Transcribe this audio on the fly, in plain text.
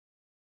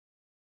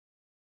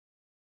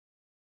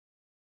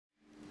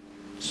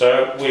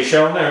So we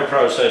shall now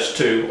process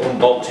to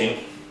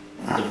unbolting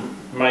the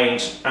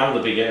mains and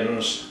the big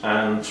ends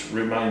and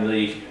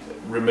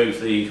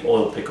remove the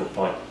oil pickup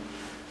pipe.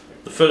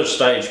 The first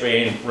stage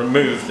being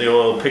remove the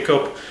oil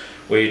pickup,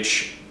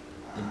 which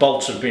the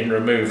bolts have been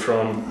removed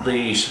from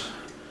these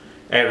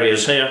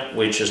areas here,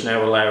 which has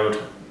now allowed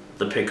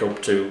the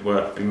pickup to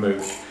be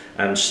moved.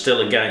 And still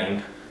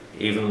again,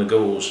 even the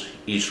gauze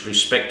is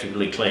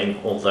respectively clean,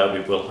 although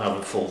we will have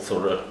a full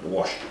thorough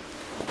wash.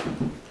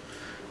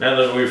 Now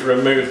that we've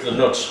removed the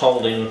nuts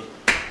holding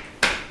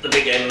the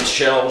big end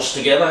shelves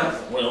together,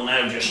 we'll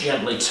now just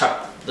gently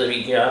tap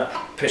the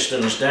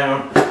pistons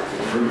down,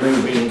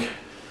 removing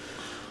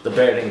the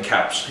bearing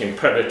caps.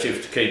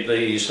 Imperative to keep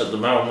these at the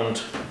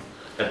moment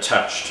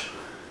attached.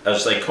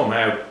 As they come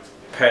out,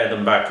 pair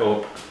them back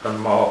up and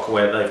mark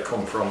where they've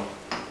come from.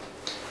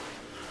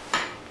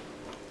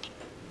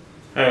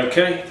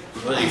 Okay,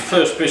 the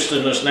first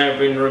piston has now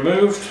been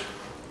removed,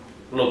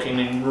 looking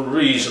in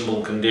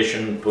reasonable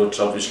condition, but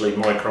obviously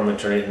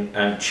micrometering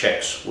and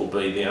checks will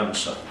be the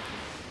answer.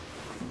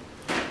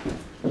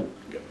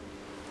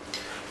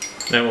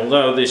 Now,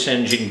 although this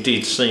engine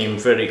did seem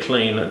very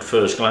clean at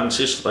first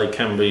glances, they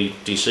can be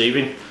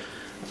deceiving.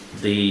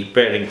 The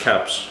bearing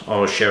caps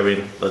are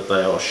showing that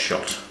they are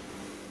shot.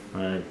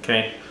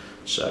 Okay,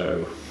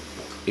 so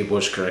it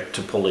was correct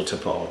to pull it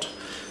apart.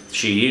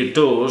 She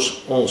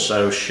does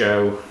also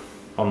show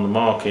on the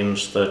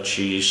markings that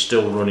she's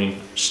still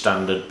running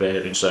standard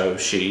bearings, so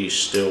she's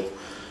still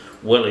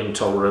well in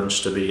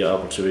tolerance to be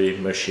able to be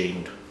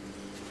machined.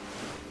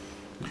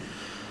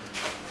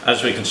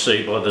 As we can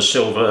see by the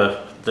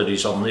silver that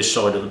is on this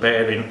side of the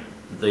bearing,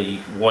 the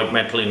white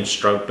metaling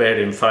stroke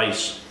bearing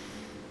face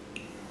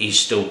is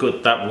still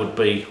good. That would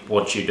be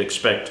what you'd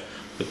expect.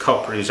 The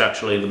copper is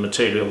actually the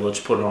material that's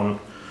put on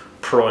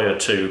prior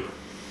to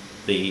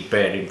the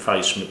bearing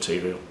face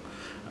material.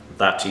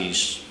 That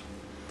is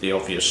the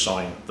obvious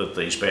sign that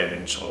these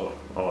bearings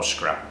are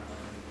scrap.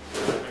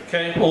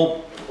 Okay,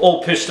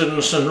 all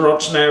pistons and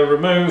rods now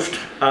removed,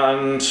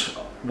 and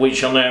we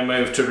shall now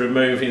move to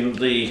removing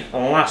the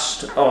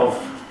last of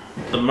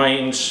the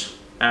mains,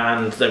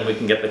 and then we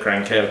can get the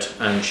crank out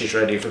and she's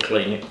ready for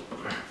cleaning.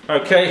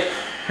 Okay,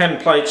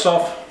 end plates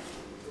off,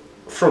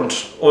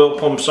 front oil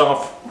pumps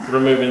off,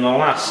 removing the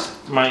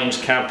last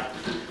mains cap.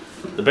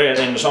 The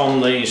bearings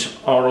on these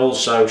are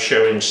also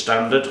showing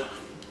standard,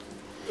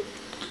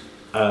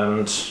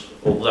 and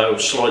although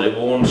slightly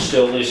worn,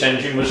 still this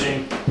engine was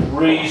in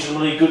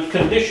reasonably good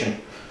condition.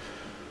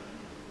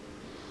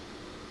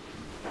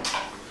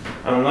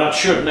 And that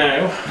should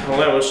now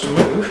allow us to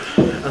move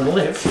and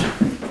lift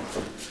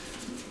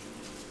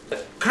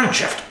the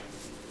crankshaft.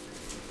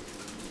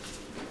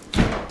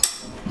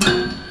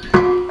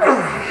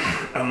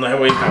 And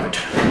there we have it,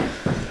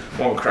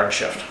 one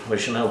crankshaft. We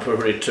shall now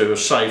put it to a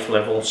safe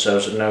level so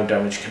that no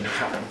damage can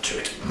happen to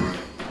it.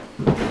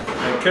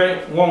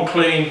 Okay, one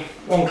clean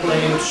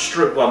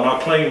strip, well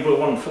not clean, but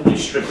one fully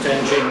stripped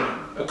engine,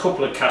 a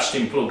couple of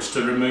casting plugs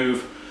to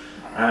remove,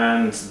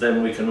 and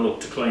then we can look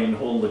to clean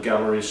all the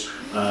galleries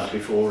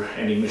before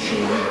any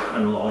machining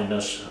and line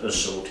is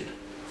sorted.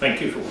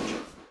 Thank you for watching.